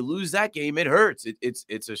 And when you lose that game, it hurts. It's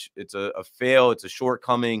a fail. It's a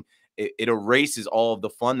shortcoming. It erases all of the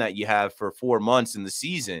fun that you have for 4 months in the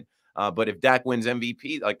season. But if Dak wins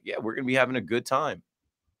MVP, like, yeah, we're going to be having a good time.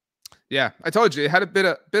 Yeah, I told you it had a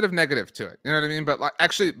bit of negative to it. You know what I mean? But like,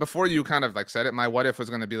 actually, before you kind of like said it, my what if was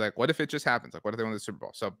going to be like, what if it just happens? Like, what if they win the Super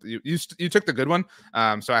Bowl? So you took the good one.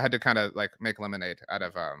 So I had to kind of like make lemonade out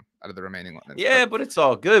of the remaining lemons. Yeah, but it's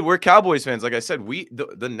all good. We're Cowboys fans. Like I said,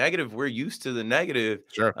 the negative, we're used to the negative.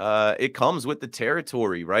 Sure. It comes with the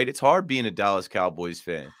territory, right? It's hard being a Dallas Cowboys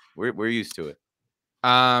fan. We're used to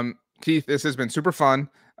it. Keith, this has been super fun.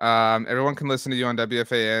 Everyone can listen to you on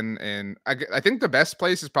WFAN, and I think the best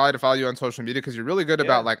place is probably to follow you on social media because you're really good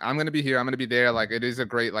about Yeah. like I'm going to be here, I'm going to be there. Like it is a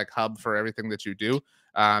great like hub for everything that you do.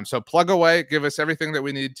 So plug away, give us everything that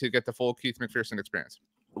we need to get the full Keith McPherson experience.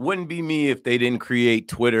 Wouldn't be me if they didn't create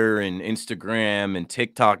Twitter and Instagram and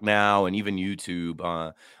TikTok now and even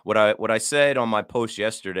YouTube. What I said on my post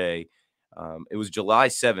yesterday, it was July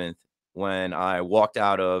 7th when I walked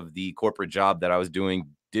out of the corporate job that I was doing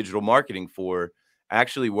digital marketing for,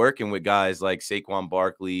 actually working with guys like Saquon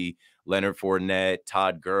Barkley, Leonard Fournette,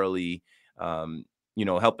 Todd Gurley,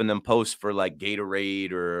 helping them post for like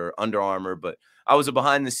Gatorade or Under Armour. But I was a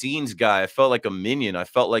behind the scenes guy. I felt like a minion. I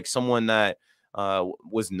felt like someone that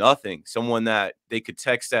was nothing, someone that they could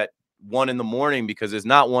text at 1 a.m. because it's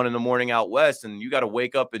not 1 a.m. out west and you got to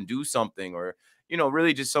wake up and do something, or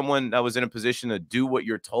really just someone that was in a position to do what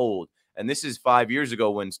you're told. And this is 5 years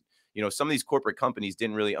ago when some of these corporate companies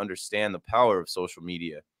didn't really understand the power of social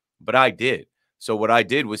media, but I did. So what I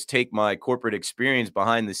did was take my corporate experience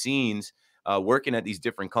behind the scenes, working at these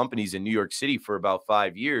different companies in New York City for about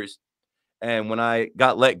 5 years, and when I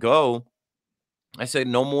got let go, I said,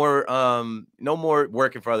 no more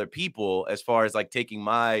working for other people as far as like taking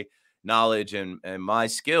my knowledge and my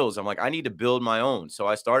skills. I'm like, I need to build my own. So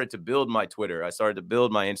I started to build my Twitter. I started to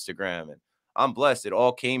build my Instagram, and I'm blessed. It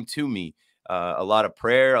all came to me. A lot of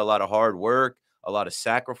prayer, a lot of hard work, a lot of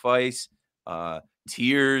sacrifice,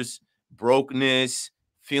 tears, brokenness,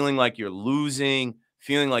 feeling like you're losing,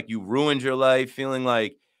 feeling like you ruined your life, feeling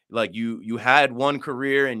like you had one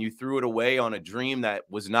career and you threw it away on a dream that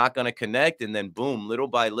was not going to connect, and then boom, little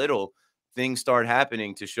by little things start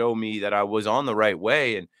happening to show me that I was on the right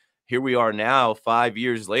way. And here we are now 5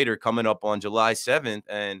 years later, coming up on July 7th,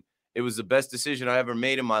 and it was the best decision I ever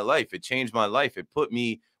made in my life. It changed my life. It put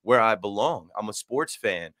me where I belong. I'm a sports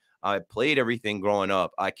fan. I played everything growing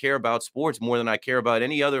up. I care about sports more than I care about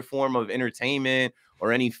any other form of entertainment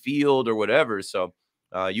or any field or whatever. So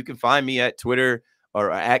you can find me at Twitter or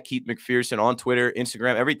at Keith McPherson on Twitter,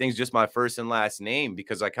 Instagram. Everything's just my first and last name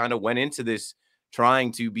because I kind of went into this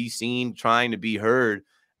trying to be seen, trying to be heard.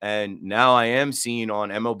 And now I am seen on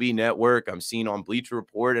MLB Network. I'm seen on Bleacher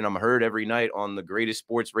Report, and I'm heard every night on the greatest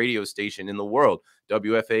sports radio station in the world,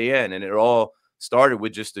 WFAN. And it all started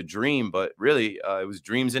with just a dream, but really it was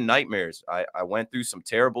dreams and nightmares. I went through some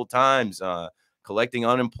terrible times, collecting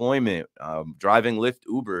unemployment, driving Lyft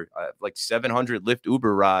Uber, like 700 Lyft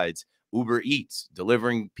Uber rides, Uber Eats,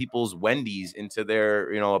 delivering people's Wendy's into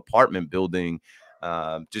their, apartment building,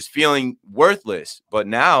 just feeling worthless. But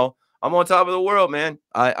now I'm on top of the world, man.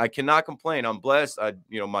 I cannot complain. I'm blessed.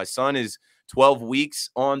 My son is 12 weeks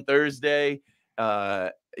on Thursday.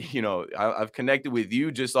 I've connected with you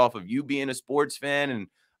just off of you being a sports fan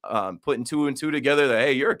and putting 2 and 2 together that,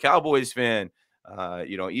 hey, you're a Cowboys fan.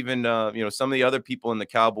 Even some of the other people in the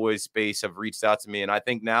Cowboys space have reached out to me. And I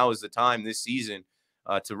think now is the time this season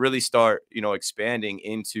to really start, expanding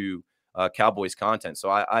into Cowboys content. So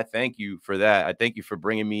I thank you for that. I thank you for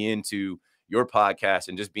bringing me into your podcast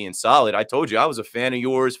and just being solid. I told you I was a fan of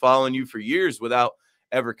yours, following you for years without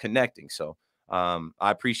ever connecting. So I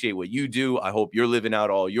appreciate what you do. I hope you're living out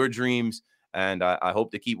all your dreams, and I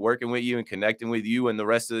hope to keep working with you and connecting with you and the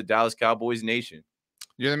rest of the Dallas Cowboys nation.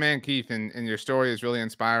 You're the man, Keith, and your story is really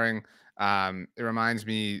inspiring. It reminds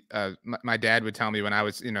me my dad would tell me when I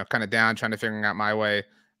was, kind of down trying to figure out my way.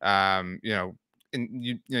 And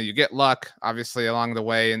you get luck obviously along the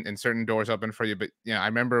way, and certain doors open for you. But I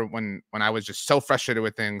remember when I was just so frustrated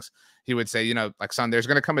with things, he would say, like, son, there's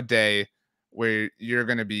going to come a day where you're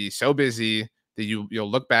going to be so busy that you'll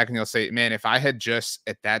look back and you'll say, man, if I had just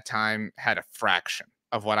at that time had a fraction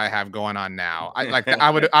of what I have going on now,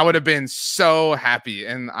 I would have been so happy.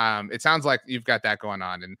 And it sounds like you've got that going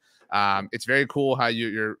on, and it's very cool how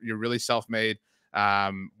you're really self-made.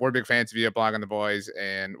 We're big fans of you at Blog on the Boys,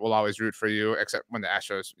 and we'll always root for you, except when the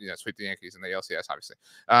Astros, sweep the Yankees in the LCS, obviously.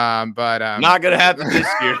 But not gonna happen this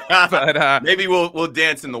year. But maybe we'll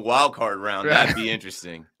dance in the wild card round. That'd be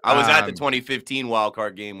interesting. I was at the 2015 wild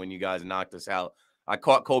card game when you guys knocked us out. I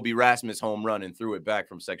caught Kobe Rasmus home run and threw it back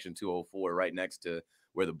from section 204 right next to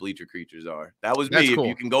where the bleacher creatures are. That was me. Cool. If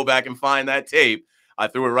you can go back and find that tape, I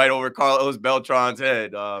threw it right over Carlos Beltran's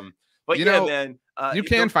head. But man, You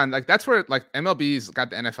can find like that's where like MLB's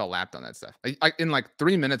got the NFL lapped on that stuff. Like in like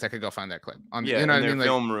 3 minutes, I could go find that clip on. Yeah, You know in what I their mean? Like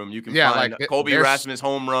film room, you can yeah, find like Kobe Rasmus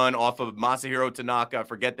home run off of Masahiro Tanaka. I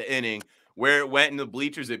forget the inning where it went in the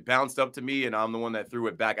bleachers. It bounced up to me, and I'm the one that threw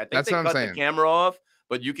it back. I think that's they what I'm cut the saying. camera off,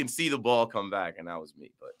 but you can see the ball come back, and that was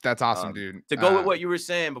me. But that's awesome, dude. To go with what you were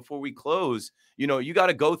saying before we close, you know, you got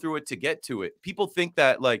to go through it to get to it. People think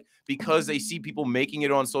that like because they see people making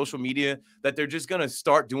it on social media that they're just gonna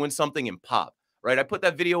start doing something and pop. Right? I put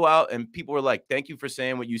that video out, and people were like, "Thank you for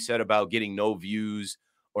saying what you said about getting no views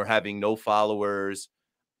or having no followers."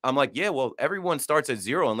 I'm like, yeah, well, everyone starts at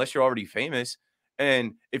 0 unless you're already famous.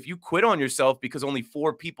 And if you quit on yourself because only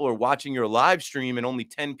 4 people are watching your live stream and only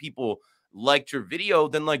 10 people liked your video,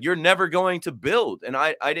 then like you're never going to build. And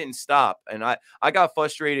I didn't stop. And I got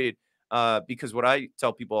frustrated because what I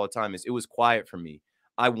tell people all the time is it was quiet for me.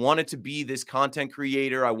 I wanted to be this content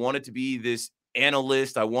creator. I wanted to be this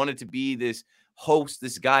analyst. I wanted to be this host,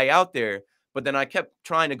 this guy out there. But then I kept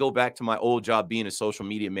trying to go back to my old job being a social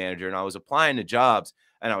media manager, and I was applying to jobs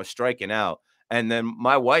and I was striking out. And then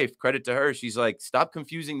my wife, credit to her, she's like, stop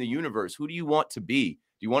confusing the universe. Who do you want to be? Do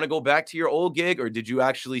you want to go back to your old gig, or did you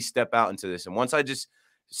actually step out into this? And once I just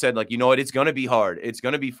said, like, you know what, it's going to be hard. It's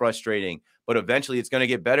going to be frustrating, but eventually it's going to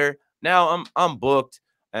get better. Now I'm booked.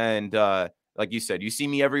 And like you said, you see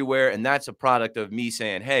me everywhere. And that's a product of me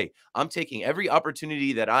saying, hey, I'm taking every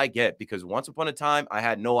opportunity that I get, because once upon a time, I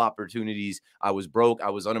had no opportunities. I was broke.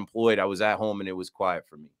 I was unemployed. I was at home, and it was quiet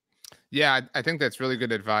for me. Yeah, I think that's really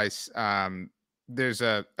good advice. There's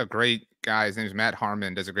a great guy, his name's Matt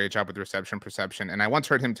Harmon, does a great job with reception perception. And I once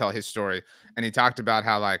heard him tell his story, and he talked about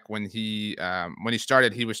how like when he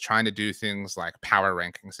started, he was trying to do things like power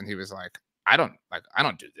rankings, and he was like, I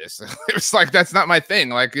don't do this. It was like, that's not my thing.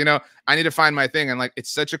 Like, you know, I need to find my thing. And like,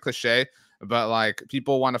 it's such a cliche, but like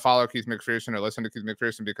people want to follow Keith McPherson or listen to Keith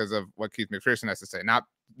McPherson because of what Keith McPherson has to say,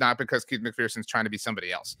 not because Keith McPherson's trying to be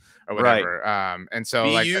somebody else or whatever. Right. And so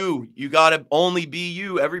be like you gotta only be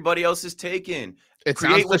you. Everybody else is taken. It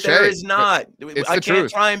Create what cliche, there is not. I can't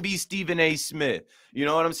truth. try and be Stephen A. Smith. You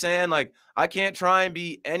know what I'm saying? Like, I can't try and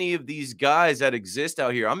be any of these guys that exist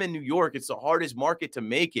out here. I'm in New York. It's the hardest market to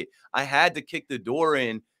make it. I had to kick the door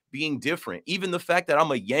in being different. Even the fact that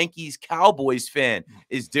I'm a Yankees Cowboys fan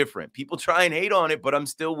is different. People try and hate on it, but I'm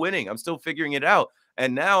still winning. I'm still figuring it out.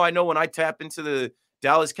 And now I know when I tap into the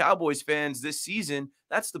Dallas Cowboys fans this season,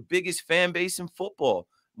 that's the biggest fan base in football.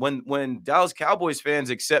 When Dallas Cowboys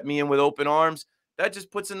fans accept me in with open arms, that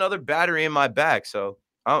just puts another battery in my back. So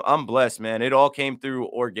I'm blessed, man. It all came through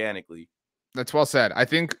organically. That's well said. I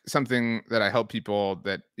think something that I help people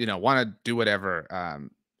that, you know, want to do whatever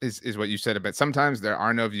is what you said about sometimes there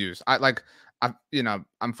are no views.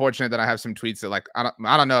 I'm fortunate that I have some tweets that like, I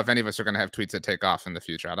don't know if any of us are going to have tweets that take off in the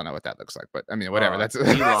future. I don't know what that looks like, but I mean, whatever. That's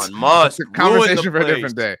Elon Musk, a conversation for a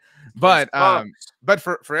different day. But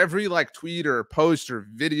for every like tweet or post or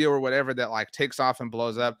video or whatever that like takes off and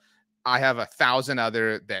blows up, I have 1,000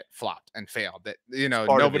 other that flopped and failed that, you know,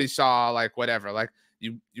 nobody saw, like whatever. Like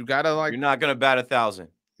you gotta like, you're not going to bat 1,000.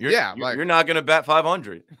 You're not going to bat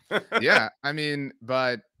 500. Yeah. I mean,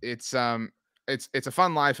 but it's a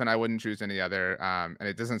fun life, and I wouldn't choose any other. And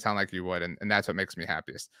it doesn't sound like you would. And that's what makes me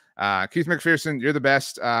happiest. Keith McPherson, you're the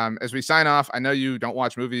best. As we sign off, I know you don't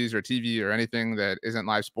watch movies or TV or anything that isn't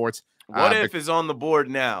live sports. What if is on the board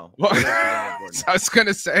now? Well, so I was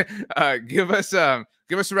gonna say, give us a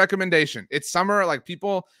recommendation. It's summer, like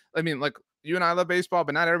people. I mean, like you and I love baseball,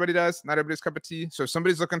 but not everybody does. Not everybody's cup of tea. So if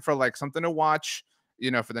somebody's looking for like something to watch,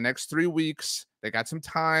 you know, for the next 3 weeks, they got some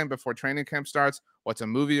time before training camp starts. What's a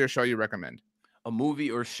movie or show you recommend? A movie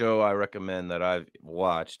or show I recommend that I've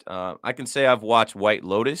watched. I can say I've watched White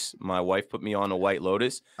Lotus. My wife put me on a White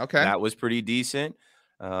Lotus. Okay, that was pretty decent.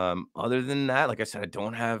 Other than that, like I said, I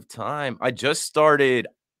don't have time. I just started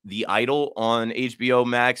The Idol on HBO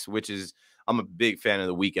Max, which is, I'm a big fan of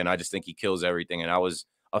The Weeknd. I just think he kills everything. And I was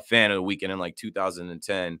a fan of The Weeknd in like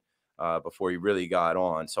 2010 before he really got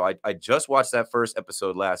on. So I just watched that first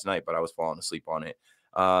episode last night, but I was falling asleep on it.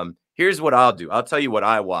 Here's what I'll do. I'll tell you what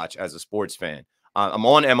I watch as a sports fan. I'm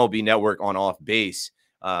on MLB Network on Off Base.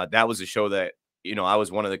 That was a show that, you know, I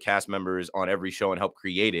was one of the cast members on every show and helped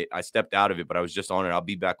create it. I stepped out of it, but I was just on it. I'll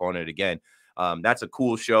be back on it again. That's a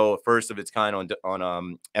cool show, first of its kind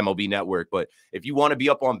on MLB Network. But if you want to be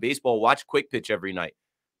up on baseball, watch Quick Pitch every night.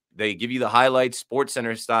 They give you the highlights, Sports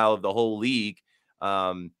Center style of the whole league.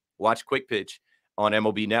 Watch Quick Pitch on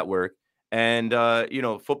MLB Network. And, you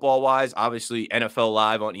know, football-wise, obviously NFL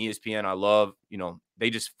Live on ESPN, I love. You know, they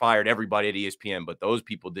just fired everybody at ESPN, but those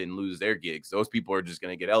people didn't lose their gigs. Those people are just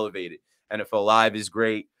going to get elevated. NFL Live is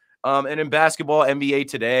great. And in basketball, NBA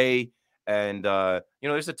Today And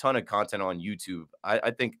there's a ton of content on YouTube.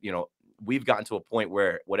 I think we've gotten to a point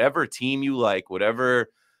where whatever team you like, whatever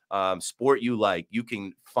sport you like, you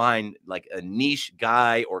can find like a niche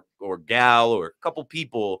guy or gal or a couple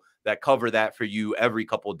people that cover that for you every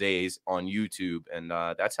couple days on YouTube. And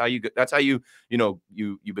that's how you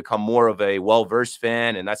become more of a well-versed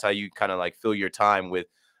fan. And that's how you kind of like fill your time with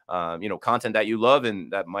content that you love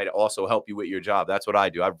and that might also help you with your job. That's what I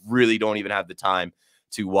do. I really don't even have the time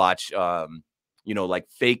to watch like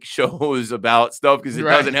fake shows about stuff because it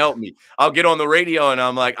doesn't help me. I'll get on the radio and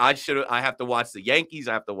I'm like, I have to watch the Yankees,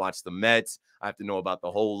 I have to watch the Mets, I have to know about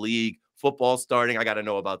the whole league. Football starting, I got to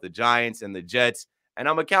know about the Giants and the Jets, and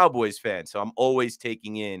I'm a Cowboys fan, so I'm always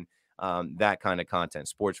taking in that kind of content,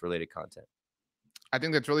 sports related content. I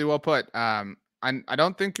think that's really well put. I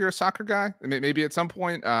don't think you're a soccer guy. Maybe at some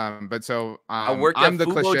point. But so I worked at the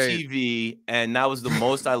Fubo cliche TV, and that was the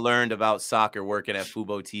most I learned about soccer working at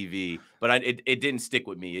Fubo TV. But it didn't stick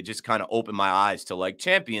with me. It just kind of opened my eyes to like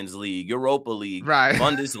Champions League, Europa League,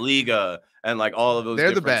 Bundesliga, and like all of those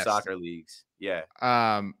different soccer leagues. Yeah.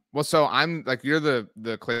 Well, so I'm like, you're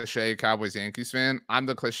the cliche Cowboys Yankees fan. I'm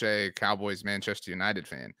the cliche Cowboys Manchester United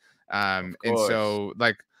fan. And so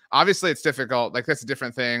like, obviously it's difficult. Like that's a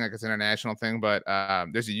different thing. Like it's an international thing, but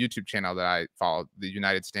there's a YouTube channel that I follow, the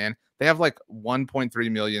United Stand. They have like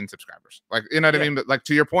 1.3 million subscribers. Like, you know what I mean? But like,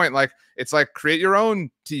 to your point, like it's like create your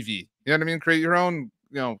own TV, you know what I mean? Create your own,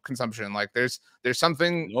 consumption. Like there's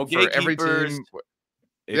something for every team.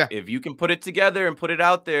 If you can put it together and put it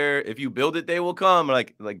out there, if you build it, they will come.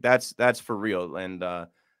 Like that's for real. And that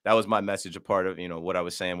was my message, a part of what I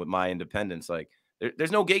was saying with my independence. Like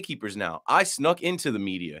there's no gatekeepers now. I snuck into the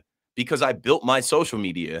media because I built my social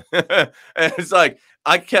media. And it's like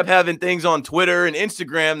I kept having things on Twitter and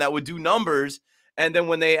Instagram that would do numbers. And then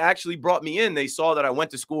when they actually brought me in, they saw that I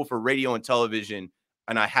went to school for radio and television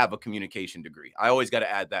and I have a communication degree. I always got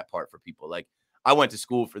to add that part for people. Like I went to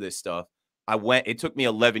school for this stuff. It took me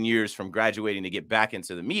 11 years from graduating to get back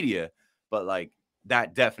into the media, but like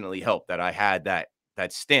that definitely helped that I had that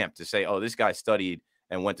stamp to say, oh, this guy studied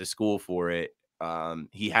and went to school for it.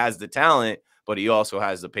 He has the talent, but he also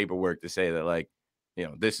has the paperwork to say that like,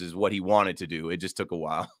 this is what he wanted to do. It just took a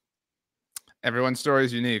while. Everyone's story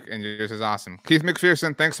is unique and yours is awesome. Keith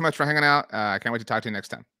McPherson, thanks so much for hanging out. I can't wait to talk to you next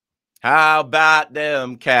time. How about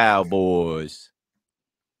them Cowboys?